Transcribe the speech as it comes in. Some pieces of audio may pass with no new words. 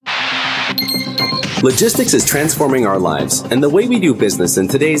Logistics is transforming our lives and the way we do business in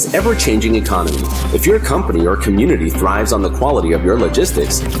today's ever-changing economy. If your company or community thrives on the quality of your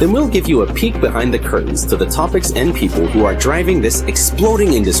logistics, then we'll give you a peek behind the curtains to the topics and people who are driving this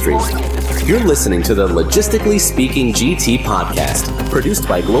exploding industry. You're listening to the Logistically Speaking GT podcast, produced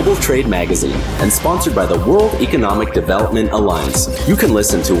by Global Trade Magazine and sponsored by the World Economic Development Alliance. You can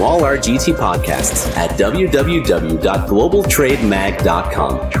listen to all our GT podcasts at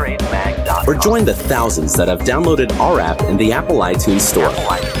www.globaltrademag.com or join the thousands that have downloaded our app in the Apple iTunes Store.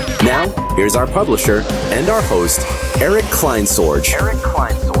 Now, here's our publisher and our host, Eric Kleinsorge.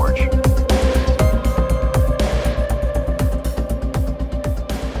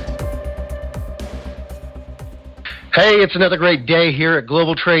 Hey, it's another great day here at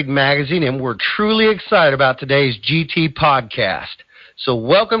Global Trade Magazine, and we're truly excited about today's GT podcast. So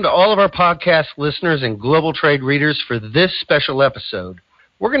welcome to all of our podcast listeners and Global Trade readers for this special episode.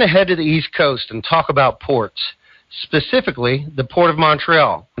 We're going to head to the East Coast and talk about ports, specifically the Port of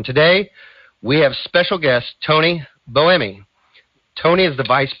Montreal. And today, we have special guest Toni Boemi. Toni is the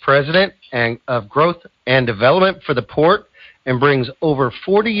Vice President of Growth and Development for the port and brings over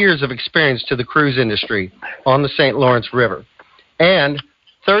 40 years of experience to the cruise industry on the St. Lawrence River and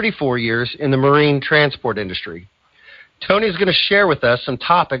 34 years in the marine transport industry. Toni is going to share with us some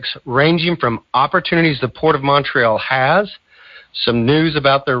topics ranging from opportunities the Port of Montreal has, some news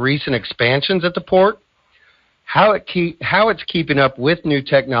about their recent expansions at the port, how it's keeping up with new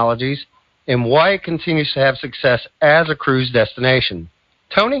technologies, and why it continues to have success as a cruise destination.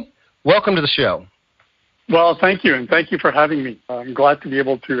 Toni, welcome to the show. Well, thank you, and thank you for having me. I'm glad to be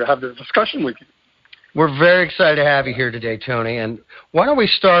able to have this discussion with you. We're very excited to have you here today, Toni. And why don't we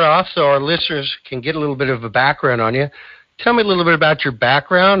start off so our listeners can get a little bit of a background on you. Tell me a little bit about your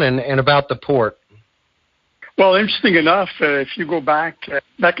background and about the port. Well, interesting enough, if you go back in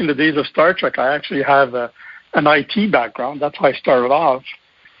the days of Star Trek, I actually have an IT background. That's how I started off.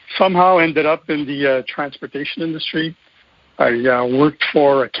 Somehow ended up in the transportation industry. I worked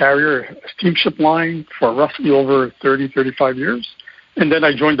for a carrier, a steamship line, for roughly over 35 years. And then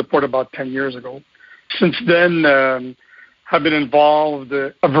I joined the port about 10 years ago. Since then, have been involved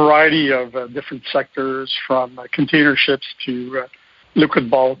in a variety of different sectors, from container ships to liquid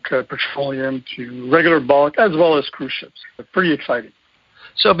bulk, petroleum, to regular bulk, as well as cruise ships. Pretty exciting.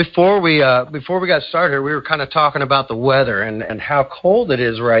 So before we got started, we were kind of talking about the weather and how cold it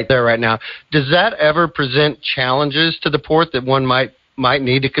is right there right now. Does that ever present challenges to the port that one might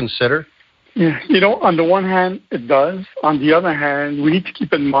need to consider? Yeah, on the one hand, it does. On the other hand, we need to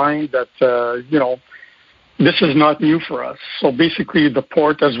keep in mind that, this is not new for us. So basically, the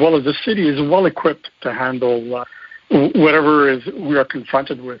port, as well as the city, is well equipped to handle whatever we are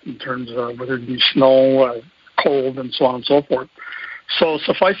confronted with in terms of whether it be snow, cold, and so on and so forth. So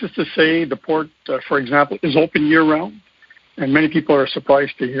suffice it to say, the port, for example, is open year-round, and many people are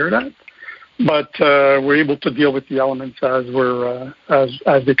surprised to hear that. But we're able to deal with the elements as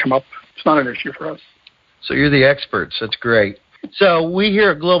they come up. It's not an issue for us. So you're the experts. That's great. So we here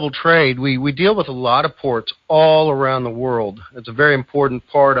at Global Trade, we deal with a lot of ports all around the world. It's a very important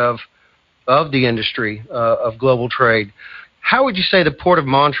part of the industry of global trade. How would you say the Port of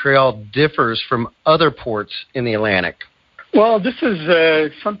Montreal differs from other ports in the Atlantic? Well, this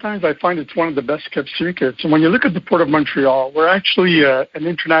is sometimes I find it's one of the best kept secrets. And when you look at the Port of Montreal, we're actually an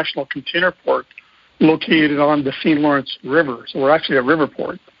international container port located on the St. Lawrence River. So we're actually a river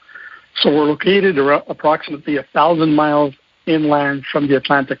port. So we're located approximately 1,000 miles inland from the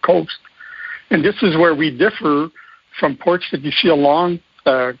Atlantic coast. And this is where we differ from ports that you see along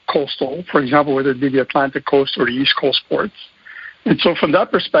coastal, for example, whether it be the Atlantic coast or the East Coast ports. And so from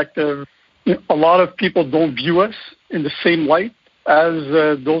that perspective, a lot of people don't view us in the same light as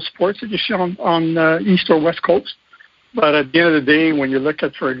those ports that you see on East or West Coast. But at the end of the day, when you look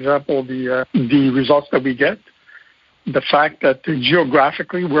at, for example, the results that we get, the fact that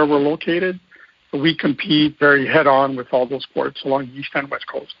geographically where we're located, we compete very head-on with all those ports along the East and West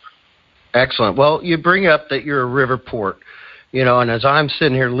Coast. Excellent. Well, you bring up that you're a river port, and as I'm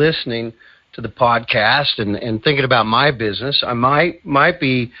sitting here listening to the podcast and thinking about my business, I might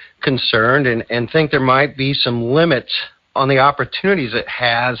be concerned and think there might be some limits on the opportunities it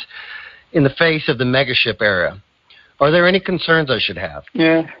has in the face of the megaship era. Are there any concerns I should have?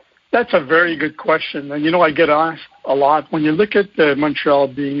 Yeah, that's a very good question. And, I get asked a lot. When you look at Montreal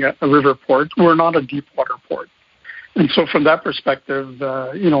being a river port, we're not a deep water port. And so from that perspective,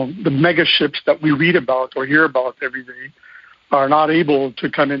 the mega ships that we read about or hear about every day are not able to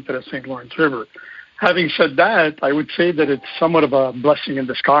come into the St. Lawrence River. Having said that, I would say that it's somewhat of a blessing in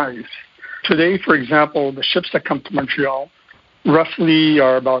disguise. Today, for example, the ships that come to Montreal roughly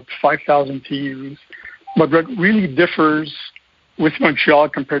are about 5,000 TEUs. But what really differs with Montreal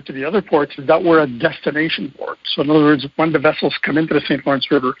compared to the other ports is that we're a destination port. So in other words, when the vessels come into the St. Lawrence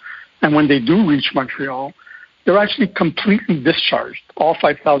River and when they do reach Montreal, they're actually completely discharged, all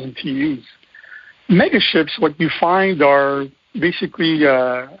 5,000 TEUs. Mega ships, what you find are basically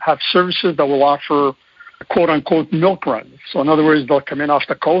have services that will offer quote-unquote milk runs. So in other words, they'll come in off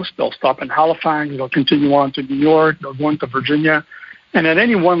the coast, they'll stop in Halifax, they'll continue on to New York, they'll go into Virginia, and at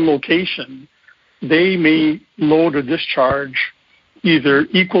any one location, they may load or discharge either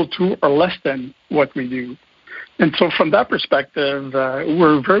equal to or less than what we do. And so from that perspective,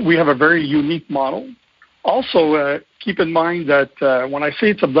 we have a very unique model. Also, keep in mind that when I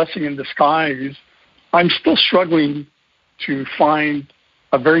say it's a blessing in disguise, I'm still struggling to find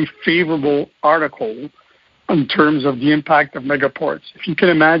a very favorable article in terms of the impact of megaports. If you can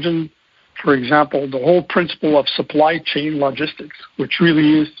imagine, for example, the whole principle of supply chain logistics, which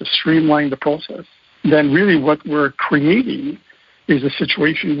really is to streamline the process, then really what we're creating is a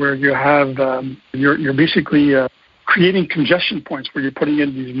situation where you have, you're basically creating congestion points where you're putting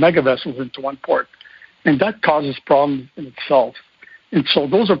in these mega vessels into one port. And that causes problems in itself. And so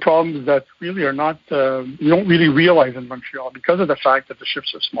those are problems that really are not, you don't really realize in Montreal because of the fact that the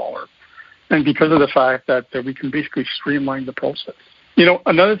ships are smaller and because of the fact that we can basically streamline the process. You know,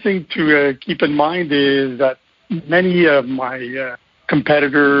 another thing to keep in mind is that many of my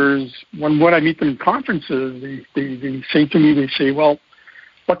competitors, when I meet them in conferences, they say to me, they say, well,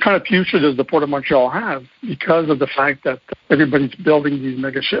 what kind of future does the Port of Montreal have because of the fact that everybody's building these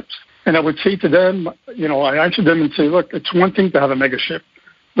mega ships? And I would say to them, you know, I answer them and say, look, it's one thing to have a mega ship,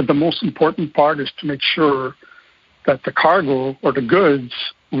 but the most important part is to make sure that the cargo or the goods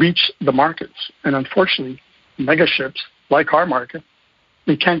reach the markets. And unfortunately, mega ships, like our market,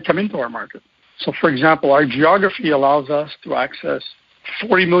 they can't come into our market. So, for example, our geography allows us to access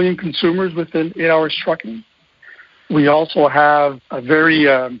 40 million consumers within 8 hours trucking. We also have a very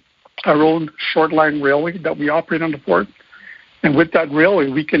our own short line railway that we operate on the port. And with that railway,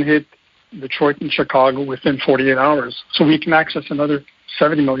 we can hit Detroit and Chicago within 48 hours. So we can access another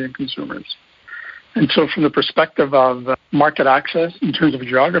 70 million consumers. And so from the perspective of market access in terms of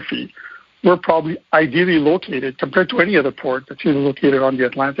geography, we're probably ideally located compared to any other port that's either located on the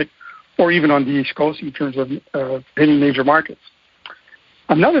Atlantic or even on the East Coast in terms of any major markets.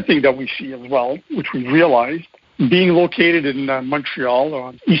 Another thing that we see as well, which we realized, being located in Montreal,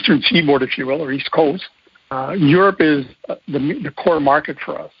 on Eastern Seaboard, if you will, or East Coast, Europe is the core market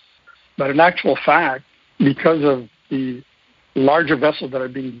for us. But in actual fact, because of the larger vessels that are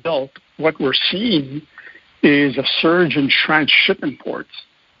being built, what we're seeing is a surge in transshipment ports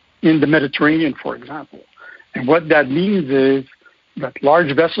in the Mediterranean, for example. And what that means is that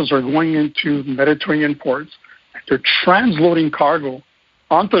large vessels are going into Mediterranean ports, and they're transloading cargo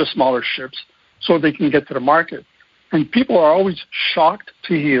onto the smaller ships so they can get to the market. And people are always shocked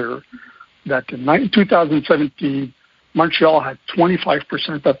to hear that in 2017, Montreal had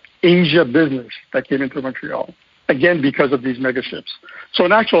 25% of Asia business that came into Montreal, again, because of these mega ships. So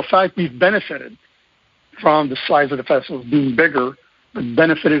in actual fact, we've benefited from the size of the vessels being bigger, but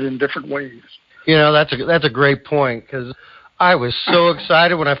benefited in different ways. You know, that's a great point, because I was so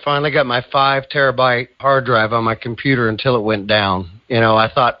excited when I finally got my 5 terabyte hard drive on my computer until it went down. You know,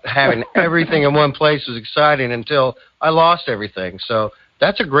 I thought having everything in one place was exciting until I lost everything. So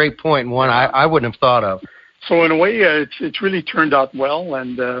that's a great point, and one I wouldn't have thought of. So in a way, it's really turned out well,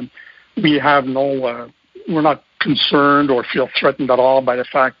 and we have we're not concerned or feel threatened at all by the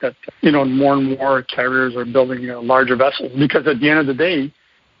fact that, you know, more and more carriers are building larger vessels, because at the end of the day,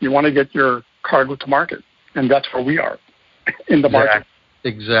 you want to get your cargo to market, and that's where we are in the market.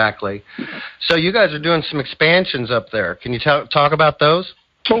 Exactly. So you guys are doing some expansions up there. Can you talk about those?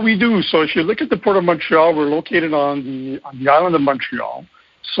 So we do. So if you look at the Port of Montreal, we're located on the island of Montreal.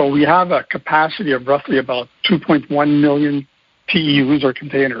 So we have a capacity of roughly about 2.1 million TEUs or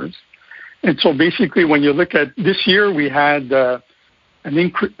containers. And so basically when you look at this year, we had a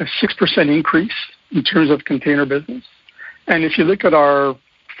 6% increase in terms of container business. And if you look at our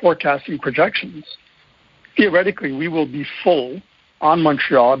forecasting projections, theoretically we will be full on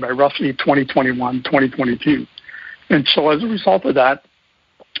Montreal by roughly 2021, 2022. And so as a result of that,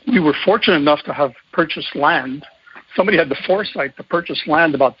 we were fortunate enough to have purchased land. Somebody had the foresight to purchase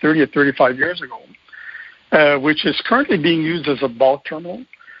land about 30 or 35 years ago, which is currently being used as a bulk terminal,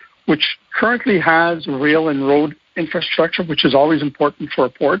 which currently has rail and road infrastructure, which is always important for a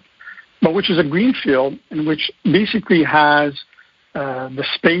port, but which is a greenfield and which basically has the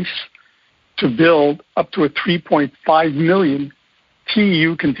space to build up to a 3.5 million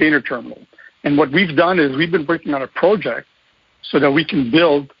TEU container terminal. And what we've done is we've been working on a project so that we can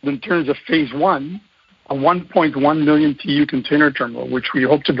build, in terms of phase one, a 1.1 million TEU container terminal, which we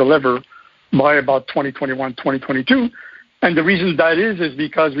hope to deliver by about 2021, 2022. And the reason that is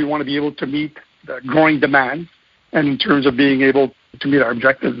because we want to be able to meet the growing demand and in terms of being able to meet our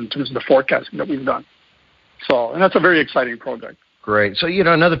objectives in terms of the forecasting that we've done. So, and that's a very exciting project. Great. So,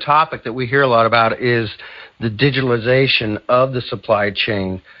 another topic that we hear a lot about is the digitalization of the supply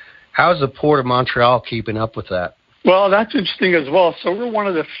chain. How is the Port of Montreal keeping up with that? Well, that's interesting as well. So we're one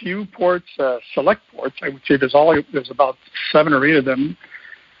of the few ports, select ports. I would say there's about 7 or 8 of them.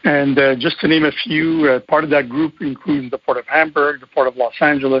 And just to name a few, part of that group includes the Port of Hamburg, the Port of Los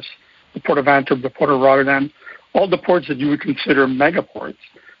Angeles, the Port of Antwerp, the Port of Rotterdam, all the ports that you would consider megaports.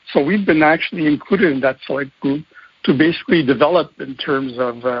 So we've been actually included in that select group to basically develop in terms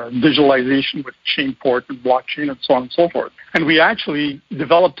of digitalization with chain port and blockchain and so on and so forth. And we actually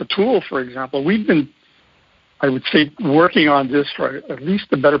developed a tool, for example. We've been, I would say, working on this for at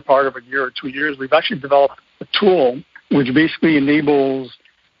least the better part of a year or 2 years. We've actually developed a tool which basically enables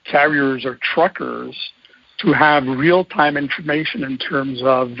carriers or truckers to have real-time information in terms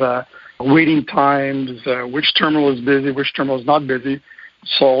of waiting times, which terminal is busy, which terminal is not busy.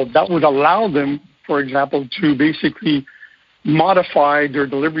 So that would allow them, for example, to basically modify their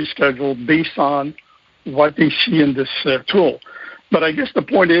delivery schedule based on what they see in this tool. But I guess the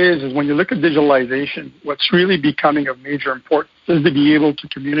point is when you look at digitalization, what's really becoming of major importance is to be able to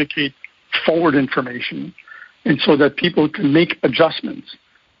communicate forward information and so that people can make adjustments.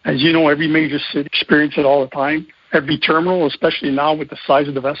 As you know, every major city experiences it all the time. Every terminal, especially now with the size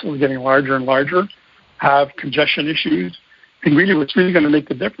of the vessels getting larger and larger, have congestion issues. And really what's really going to make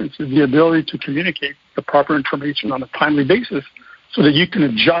the difference is the ability to communicate the proper information on a timely basis so that you can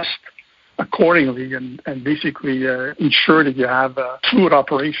adjust accordingly and basically ensure that you have a fluid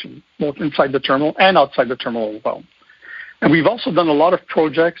operation both inside the terminal and outside the terminal as well. And we've also done a lot of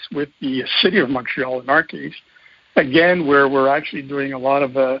projects with the City of Montreal in our case, again, where we're actually doing a lot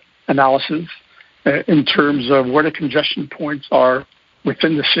of analysis in terms of where the congestion points are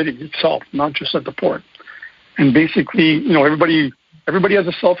within the city itself, not just at the port. And basically, everybody has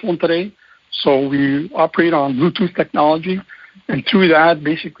a cell phone today, so we operate on Bluetooth technology. And through that,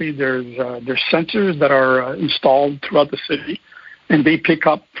 basically, there's sensors that are installed throughout the city, and they pick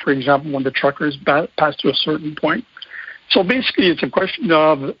up, for example, when the truckers pass to a certain point. So basically, it's a question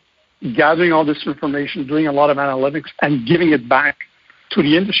of gathering all this information, doing a lot of analytics, and giving it back to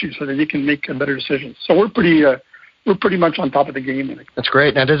the industry so that they can make better decisions. So we're pretty much on top of the game. That's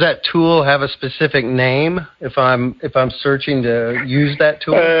great. Now, does that tool have a specific name if I'm searching to use that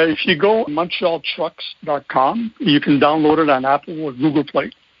tool? If you go montrealtrucks.com, you can download it on Apple or Google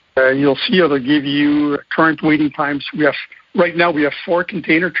Play. You'll see it'll give you current waiting times. Right now we have 4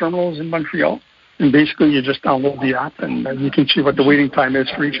 container terminals in Montreal. And basically, you just download the app, and you can see what the waiting time is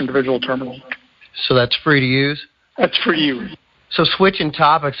for each individual terminal. So that's free to use? That's free to use. So switching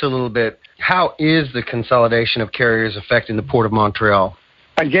topics a little bit, how is the consolidation of carriers affecting the Port of Montreal?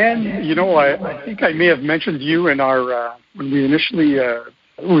 Again, I think I may have mentioned to you in our when we initially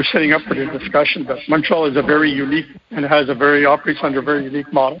we were setting up for the discussion that Montreal is a very unique and operates under a very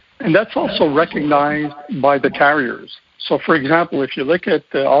unique model. And that's also recognized by the carriers. So, for example, if you look at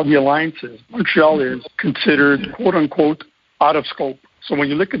all the alliances, Montreal is considered, quote-unquote, out of scope. So when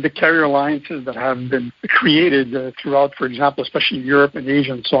you look at the carrier alliances that have been created throughout, for example, especially Europe and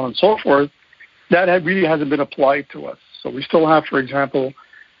Asia and so on and so forth, that really hasn't been applied to us. So we still have, for example,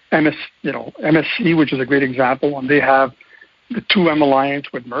 MSC, which is a great example, and they have the 2M alliance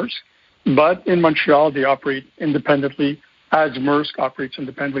with Maersk. But in Montreal, they operate independently as Maersk operates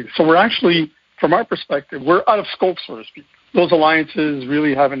independently. So we're actually, from our perspective, we're out of scope, so to speak. Those alliances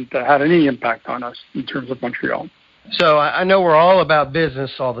really haven't had any impact on us in terms of Montreal. So I know we're all about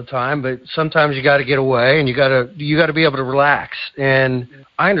business all the time, but sometimes you got to get away and you got to be able to relax. And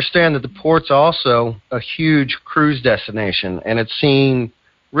I understand that the port's also a huge cruise destination, and it's seen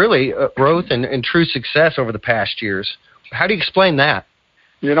really growth and true success over the past years. How do you explain that?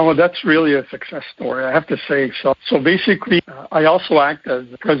 That's really a success story, I have to say. So basically, I also act as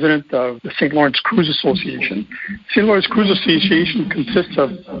the president of the St. Lawrence Cruise Association. St. Lawrence Cruise Association consists of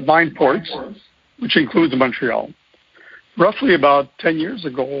 9 ports, which includes Montreal. Roughly about 10 years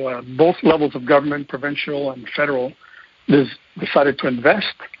ago, both levels of government, provincial and federal, decided to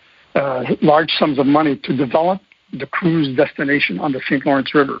invest large sums of money to develop the cruise destination on the St.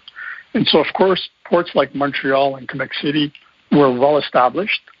 Lawrence River. And so, of course, ports like Montreal and Quebec City were well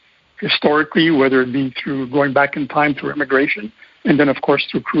established historically, whether it be through going back in time through immigration and then, of course,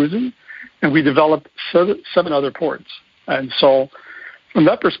 through cruising. And we developed 7 other ports. And so from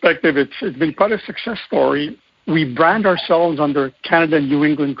that perspective, it's been quite a success story. we brand ourselves under Canada and New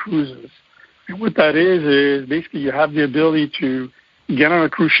England Cruises. And what that is basically you have the ability to get on a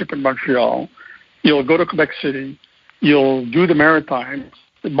cruise ship in Montreal. You'll go to Quebec City. You'll do the Maritimes,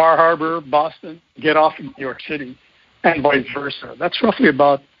 Bar Harbor, Boston, get off in New York City, and vice versa. That's roughly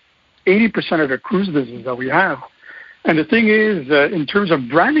about 80% of the cruise business that we have. And the thing is, in terms of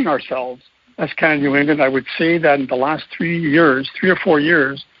branding ourselves as Canada New England, I would say that in the last 3 or 4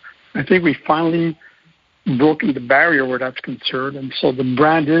 years, I think we finally broken the barrier where that's concerned. And so the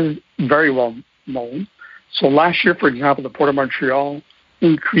brand is very well known. So last year, for example, the Port of Montreal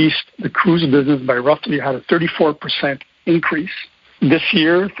increased the cruise business by roughly had a 34% increase. This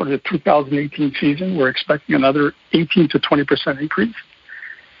year, for the 2018 season, we're expecting another 18 to 20% increase.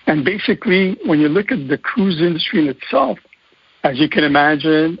 And basically, when you look at the cruise industry in itself, as you can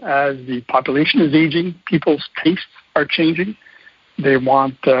imagine, as the population is aging, people's tastes are changing. They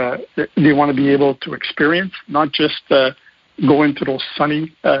want to be able to experience, not just go into those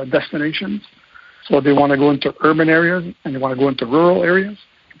sunny destinations. So they want to go into urban areas and they want to go into rural areas.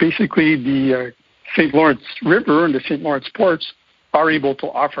 Basically, the St. Lawrence River and the St. Lawrence ports are able to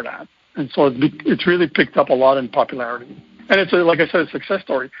offer that. And so it's really picked up a lot in popularity. And it's, like I said, a success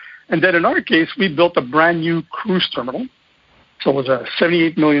story. And then in our case, we built a brand new cruise terminal. So it was a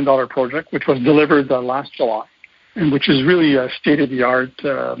 $78 million project, which was delivered last July, and which is really a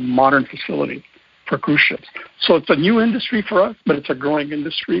state-of-the-art modern facility for cruise ships. So it's a new industry for us, but it's a growing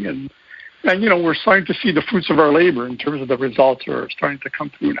industry. And we're starting to see the fruits of our labor in terms of the results are starting to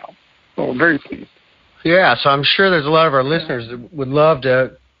come through now. So we're very pleased. Yeah, so I'm sure there's a lot of our listeners that would love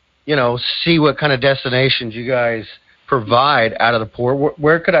to, see what kind of destinations you guys provide out of the port.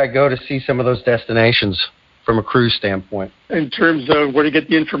 Where could I go to see some of those destinations from a cruise standpoint? In terms of where to get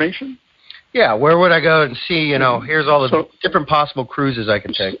the information? Yeah, where would I go and see, here's all the different possible cruises I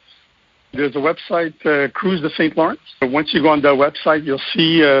can take. There's a website, Cruise the St. Lawrence. Once you go on that website, you'll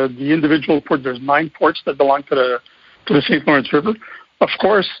see the individual port. There's 9 ports that belong to the St. Lawrence River. Of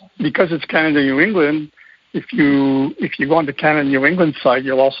course, because it's Canada, New England, if you go on the Canada, New England side,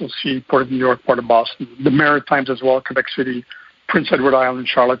 you'll also see Port of New York, Port of Boston, the Maritimes as well, Quebec City, Prince Edward Island,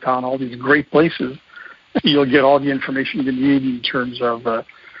 Charlottetown, all these great places. You'll get all the information you need in terms of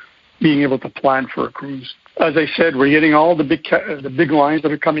being able to plan for a cruise. As I said, we're getting all the big lines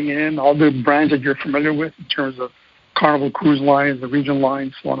that are coming in, all the brands that you're familiar with in terms of Carnival Cruise Lines, the Regent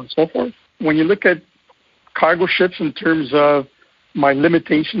Lines, so on and so forth. When you look at cargo ships in terms of my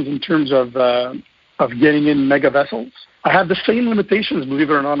limitations in terms of getting in mega vessels, I have the same limitations, believe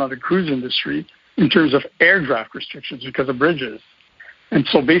it or not, on the cruise industry in terms of air draft restrictions because of bridges. And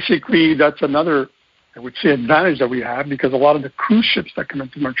so basically that's another, I would say, advantage that we have because a lot of the cruise ships that come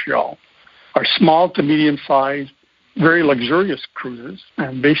into Montreal are small to medium-sized, very luxurious cruises,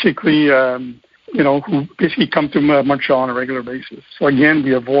 and basically, who basically come to Montreal on a regular basis. So again,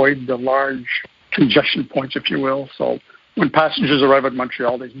 we avoid the large congestion points, if you will. So when passengers arrive at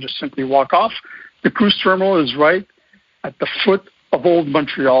Montreal, they can just simply walk off. The cruise terminal is right at the foot of Old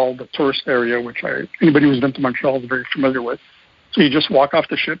Montreal, the tourist area, which anybody who's been to Montreal is very familiar with. So you just walk off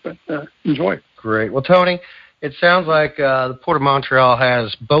the ship and enjoy. Great. Well, Tony, it sounds like the Port of Montreal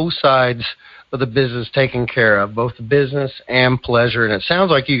has both sides of the business taken care of, both the business and pleasure, and it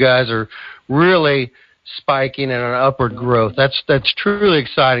sounds like you guys are really spiking in an upward growth. That's truly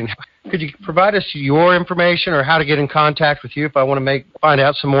exciting. Could you provide us your information or how to get in contact with you if I want to find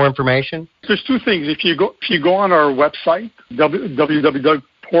out some more information? There's 2 things. If you go on our website,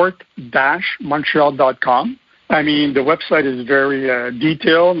 www.port-montreal.com, I mean, the website is very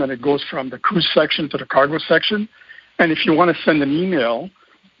detailed, and it goes from the cruise section to the cargo section. And if you want to send an email,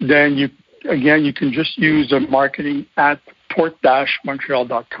 then you can just use marketing at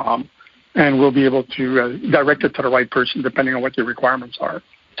port-montreal.com, and we'll be able to direct it to the right person depending on what your requirements are.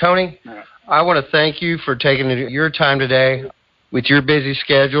 Tony, I want to thank you for taking your time today. With your busy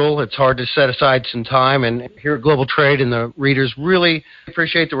schedule, it's hard to set aside some time, and here at Global Trade and the readers really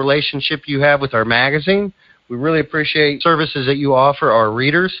appreciate the relationship you have with our magazine. We really appreciate services that you offer our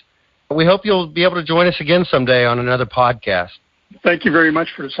readers. We hope you'll be able to join us again someday on another podcast. Thank you very much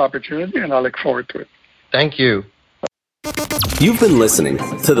for this opportunity, and I look forward to it. Thank you. You've been listening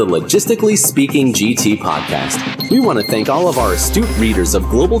to the Logistically Speaking GT podcast. We want to thank all of our astute readers of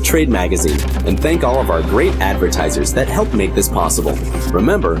Global Trade Magazine and thank all of our great advertisers that help make this possible.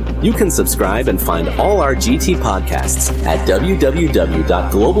 Remember, you can subscribe and find all our GT podcasts at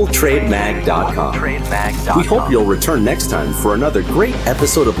www.globaltrademag.com. We hope you'll return next time for another great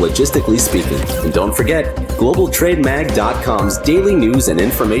episode of Logistically Speaking. And don't forget, globaltrademag.com's daily news and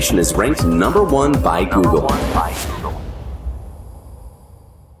information is ranked #1 by Google.